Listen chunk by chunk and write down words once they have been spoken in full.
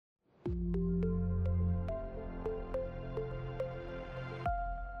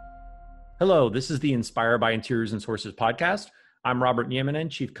Hello, this is the Inspire by Interiors and Sources podcast. I'm Robert Niemanen,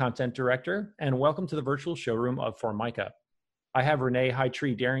 Chief Content Director, and welcome to the virtual showroom of Formica. I have Renee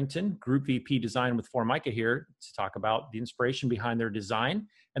Hightree Darrington, Group VP Design with Formica here to talk about the inspiration behind their design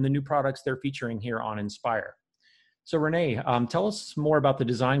and the new products they're featuring here on Inspire. So Renee, tell us more about the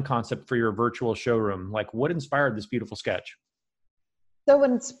design concept for your virtual showroom. Like, what inspired this beautiful sketch? So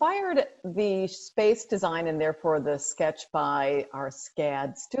what inspired the space design and therefore the sketch by our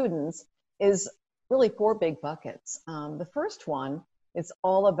SCAD students is really four big buckets. The first one is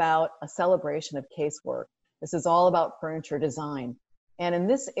all about a celebration of casework. This is all about furniture design. And in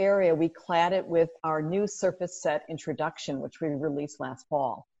this area, we clad it with our new Surface Set introduction, which we released last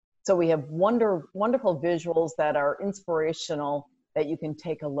fall. So we have wonderful visuals that are inspirational that you can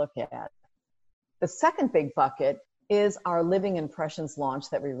take a look at. The second big bucket is our Living Impressions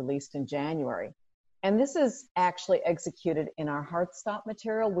launch that we released in January. And this is actually executed in our Heartstop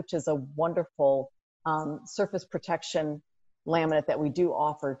material, which is a wonderful surface protection laminate that we do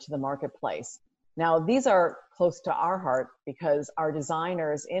offer to the marketplace. Now, these are close to our heart because our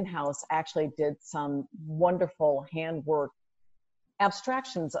designers in-house actually did some wonderful handwork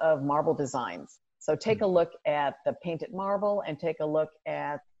abstractions of marble designs. So take a look at the painted marble and take a look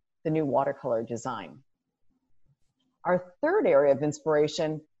at the new watercolor design. Our third area of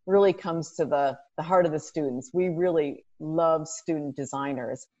inspiration really comes to the heart of the students. We really love student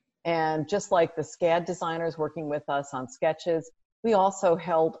designers. And just like the SCAD designers working with us on sketches, we also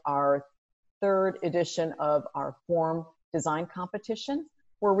held our third edition of our form design competition,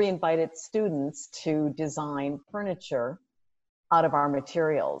 where we invited students to design furniture out of our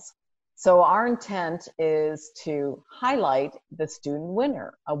materials. So our intent is to highlight the student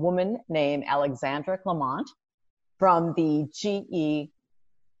winner, a woman named Alexandra Clement, from the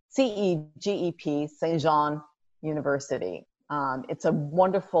CEGEP St. Jean University. It's a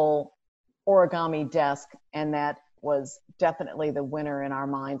wonderful origami desk, and that was definitely the winner in our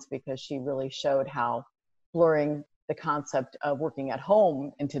minds because she really showed how blurring the concept of working at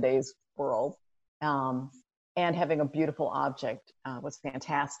home in today's world and having a beautiful object was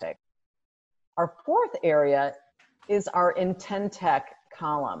fantastic. Our fourth area is our Intentec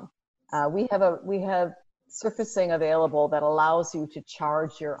column. We have surfacing available that allows you to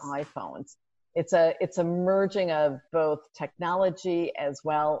charge your iPhones. It's a merging of both technology as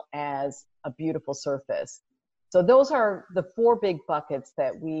well as a beautiful surface. So those are the four big buckets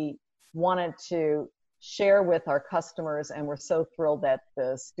that we wanted to share with our customers, and we're so thrilled that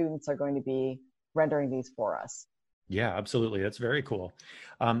the students are going to be rendering these for us. Yeah, absolutely. That's very cool.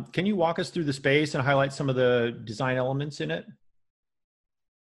 Can you walk us through the space and highlight some of the design elements in it?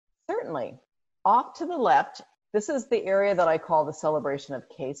 Certainly. Off to the left, this is the area that I call the celebration of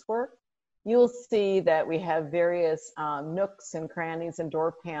casework. You'll see that we have various nooks and crannies and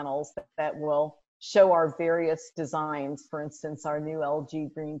door panels that will show our various designs. For instance, our new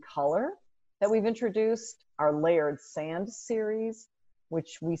LG green color that we've introduced, our layered sand series,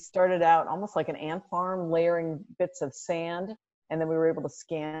 which we started out almost like an ant farm, layering bits of sand, and then we were able to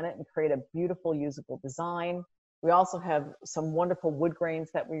scan it and create a beautiful usable design. We also have some wonderful wood grains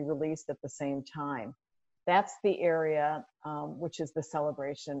that we released at the same time. That's the area which is the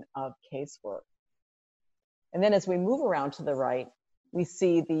celebration of casework. And then as we move around to the right, we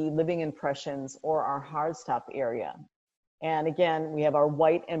see the Living Impressions or our Heartstop area. And again, we have our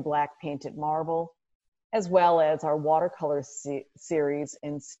white and black painted marble, as well as our watercolor series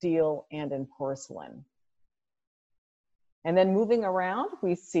in steel and in porcelain. And then moving around,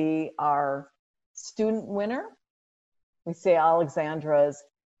 we see our student winner. We see Alexandra's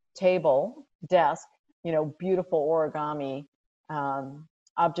table, desk, beautiful origami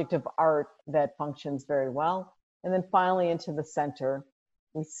object of art that functions very well. And then finally into the center,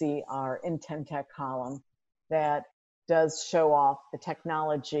 we see our Intentec column that does show off the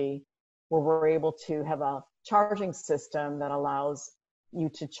technology where we're able to have a charging system that allows you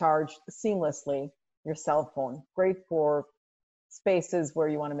to charge seamlessly your cell phone. Great for spaces where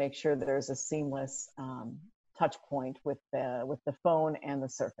you want to make sure that there's a seamless touch point with the phone and the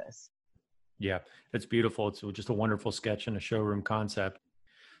surface. Yeah, it's beautiful. It's just a wonderful sketch and a showroom concept.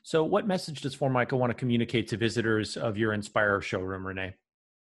 So what message does Formica want to communicate to visitors of your Inspire showroom, Renee?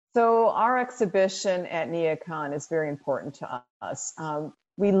 So our exhibition at NeoCon is very important to us.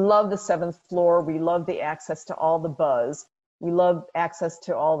 We love the 7th floor. We love the access to all the buzz. We love access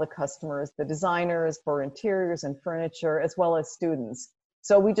to all the customers, the designers for interiors and furniture, as well as students.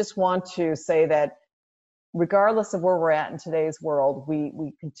 So we just want to say that regardless of where we're at in today's world,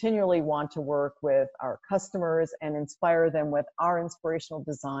 we continually want to work with our customers and inspire them with our inspirational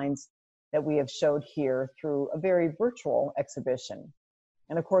designs that we have showed here through a very virtual exhibition.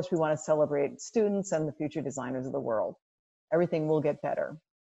 And of course, we want to celebrate students and the future designers of the world. Everything will get better.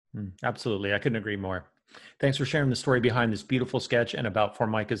 Absolutely. I couldn't agree more. Thanks for sharing the story behind this beautiful sketch and about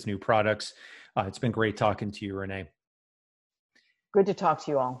Formica's new products. It's been great talking to you, Renee. Good to talk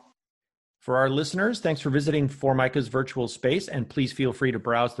to you all. For our listeners, thanks for visiting Formica's virtual space, and please feel free to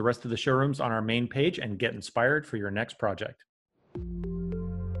browse the rest of the showrooms on our main page and get inspired for your next project.